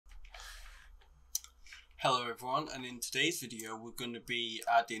Hello everyone, and in today's video we're going to be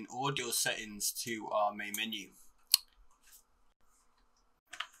adding audio settings to our main menu.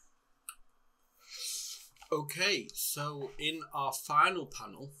 Okay, so in our final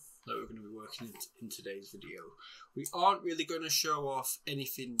panel that we're going to be working in today's video, we aren't really going to show off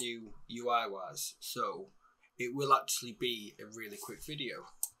anything new UI wise, so it will actually be a really quick video.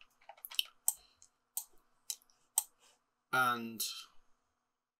 And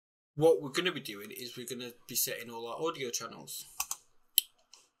what we're going to be doing is we're going to be setting all our audio channels.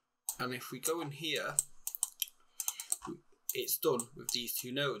 And if we go in here, it's done with these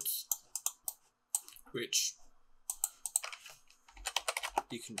two nodes, which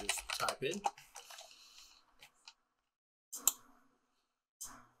you can just type in,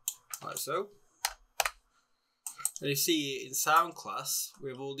 like so. And you see in sound class, we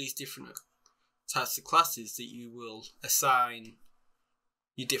have all these different types of classes that you will assign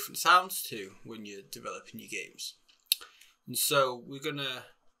your different sounds to when you're developing your games. And so we're gonna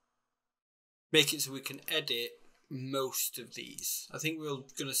make it so we can edit most of these. I think we're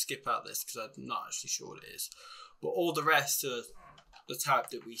gonna skip out this because I'm not actually sure what it is, but all the rest are the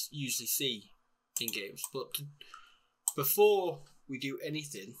type that we usually see in games. But before we do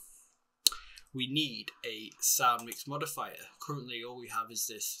anything, we need a sound mix modifier. Currently all we have is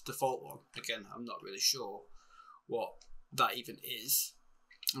this default one. Again, I'm not really sure what that even is.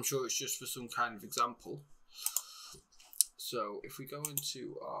 I'm sure it's just for some kind of example. So if we go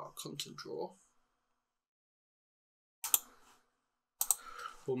into our content drawer,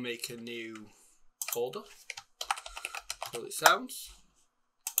 we'll make a new folder, call it sounds.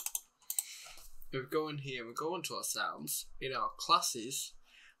 If we go in here and we go into our sounds, in our classes,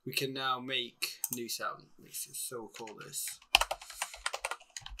 we can now make new sound mixes. So we'll call this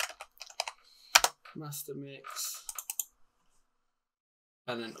master mix.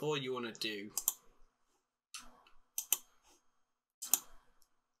 And then all you want to do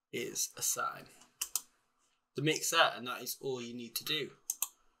is assign the mix that, and that is all you need to do.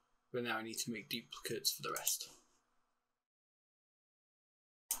 But now I need to make duplicates for the rest.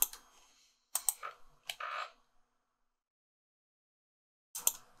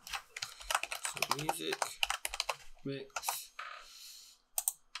 So music, mix.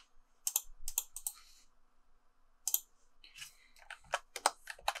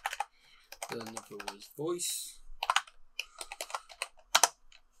 Then another was voice.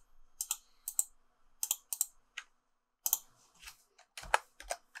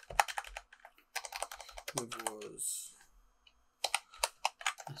 Another was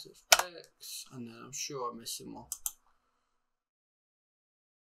SFX, and then I'm sure I'm missing one.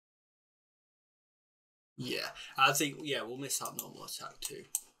 Yeah, I think we'll miss out normal attack too.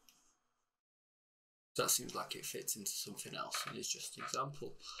 That seems like it fits into something else, and it's just an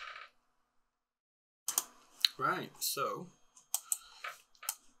example. Right, so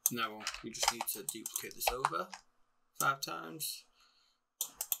now we just need to duplicate this over 5 times.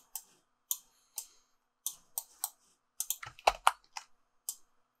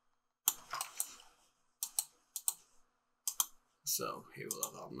 So here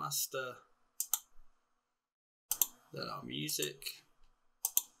we'll have our master, then our music,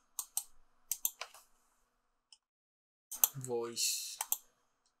 voice,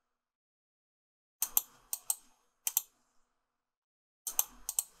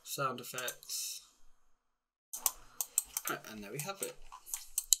 sound effects, and there we have it.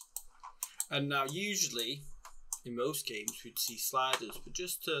 And now usually in most games we'd see sliders, but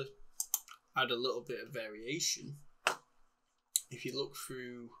just to add a little bit of variation, if you look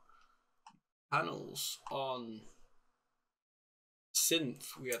through panels on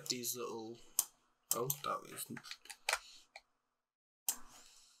synth, we have these little,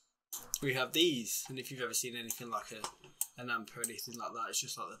 we have these, and if you've ever seen anything like an amp or anything like that, it's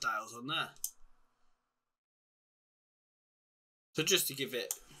just like the dials on there. So just to give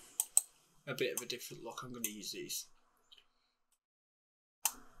it a bit of a different look, I'm going to use these.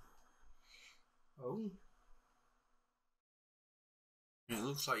 It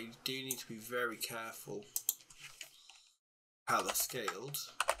looks like you do need to be very careful how they're scaled.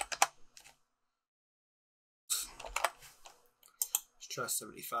 Let's try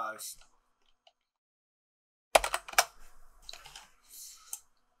 75.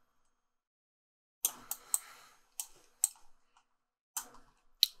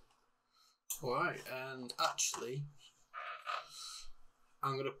 Alright, and actually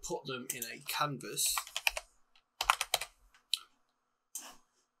I'm going to put them in a canvas.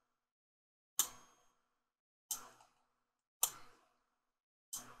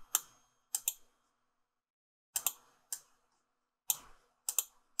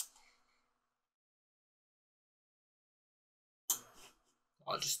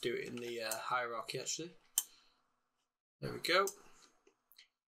 I'll just do it in the hierarchy actually. There we go.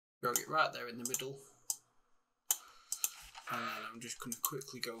 Drag it right there in the middle. And then I'm just going to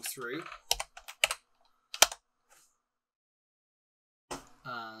quickly go through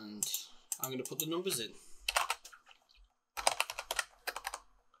and I'm going to put the numbers in.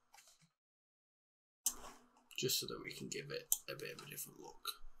 Just so that we can give it a bit of a different look,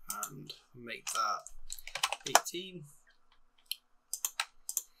 and make that 18.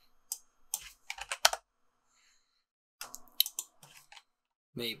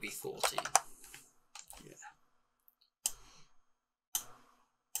 Maybe 14. Yeah.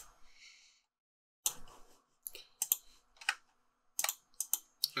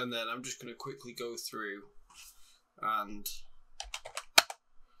 And then I'm just going to quickly go through and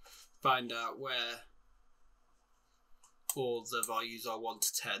find out where all the values are 1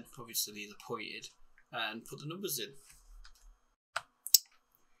 to 10, obviously these are pointed, and put the numbers in.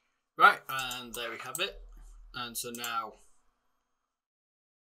 Right, and there we have it. And so now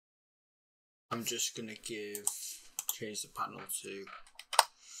I'm just going to change the panel to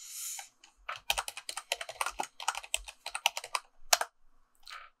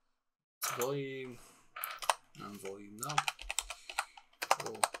volume and volume knob,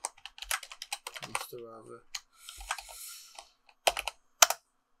 or master rather.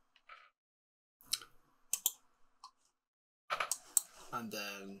 And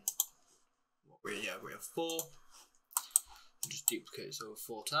then we have 4. Just duplicate this over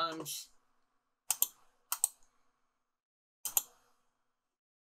 4 times.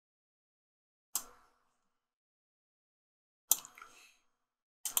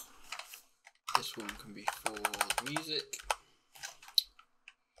 This one can be for the music.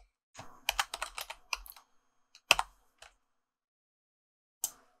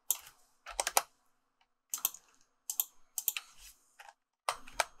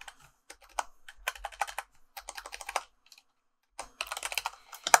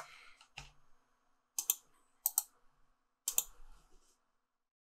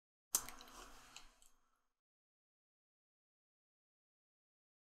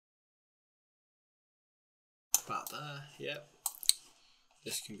 About there, yep.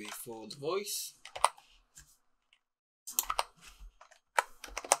 This can be for the voice.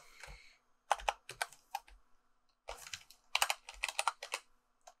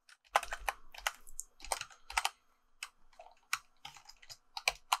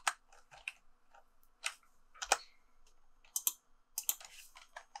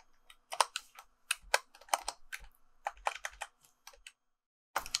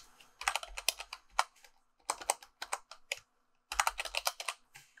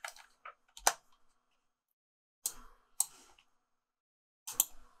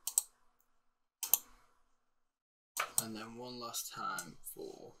 And then one last time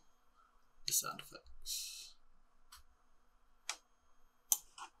for the sound effects.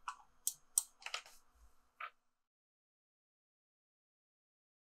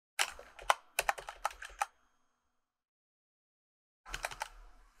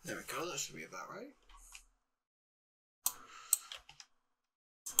 There we go, that should be about right.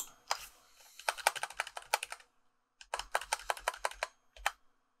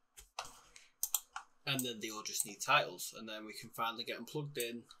 And then they all just need titles, and then we can finally get them plugged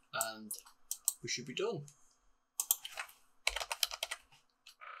in and we should be done.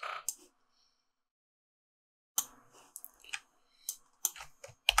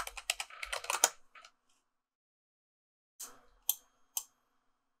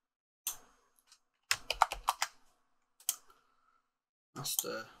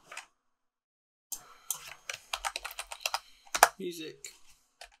 Master music.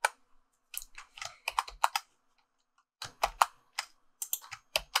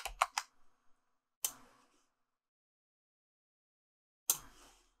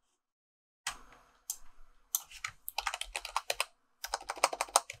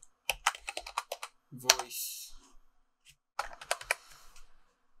 Voice,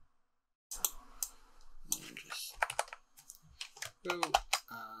 and just go,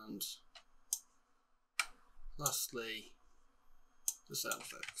 and lastly the sound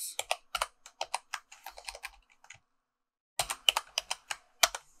effects.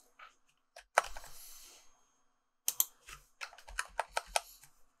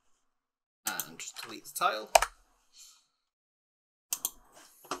 And just delete the tile.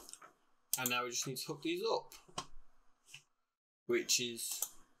 And now we just need to hook these up, which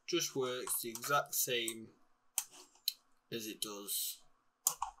just works the exact same as it does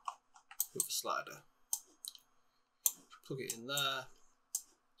with the slider. Plug it in there,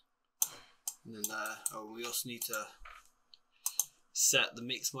 and then there. Oh, we also need to set the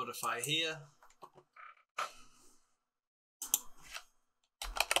mix modifier here.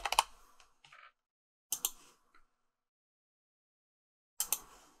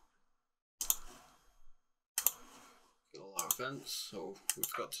 All our events, so we've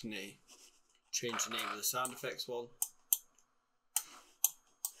got to change the name of the sound effects one.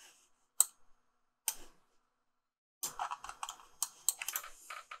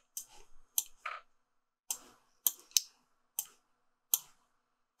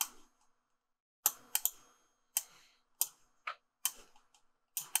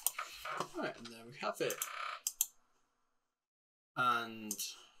 Right, and there we have it. And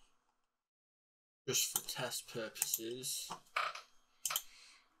just for test purposes,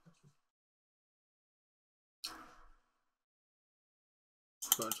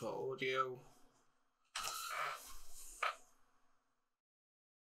 go into our audio.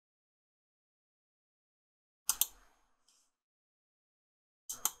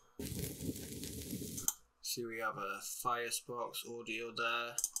 See, we have a Firesparks audio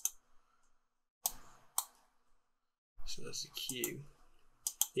there. So there's the cue.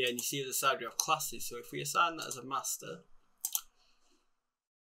 Yeah, and you see at the side we have classes. So if we assign that as a master,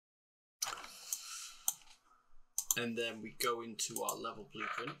 and then we go into our level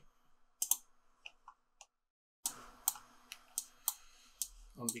blueprint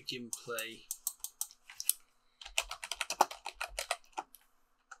on begin play,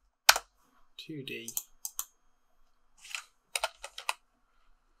 (2D),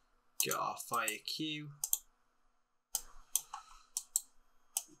 get our fire cue.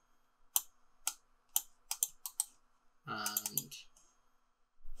 And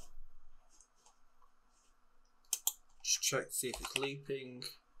just check to see if it's looping.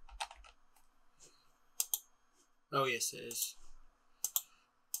 Oh yes, it is.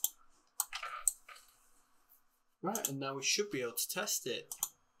 Right, and now we should be able to test it.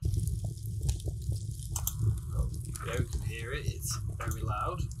 Oh, yeah, we can hear it, it's very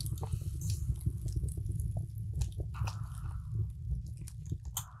loud.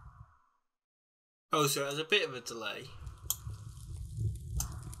 Oh, so it has a bit of a delay.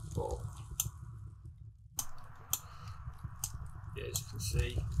 But yeah, as you can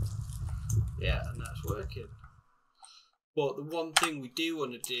see, yeah, and that's working. But the one thing we do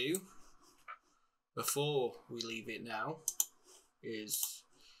want to do before we leave it now is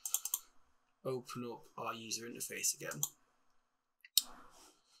open up our user interface again.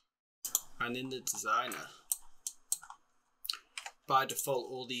 And in the designer, by default,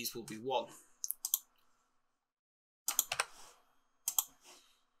 all these will be 1.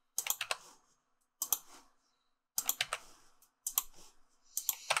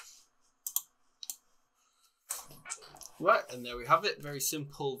 Right, and there we have it. Very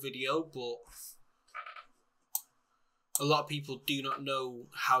simple video, but a lot of people do not know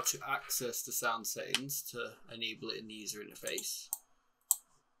how to access the sound settings to enable it in the user interface.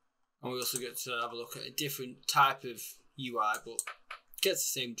 And we also get to have a look at a different type of UI, but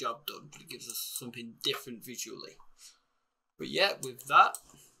gets the same job done, but it gives us something different visually. But yeah, with that,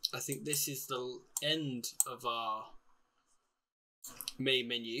 I think this is the end of our main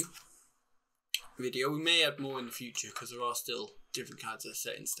menu video. We may add more in the future because there are still different kinds of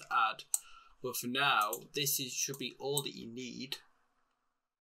settings to add, but for now this should be all that you need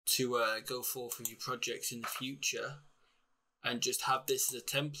to go forth with your projects in the future, and just have this as a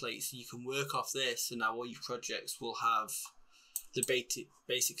template so you can work off this, and now all your projects will have the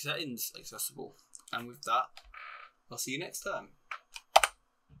basic settings accessible. And with that, I'll see you next time.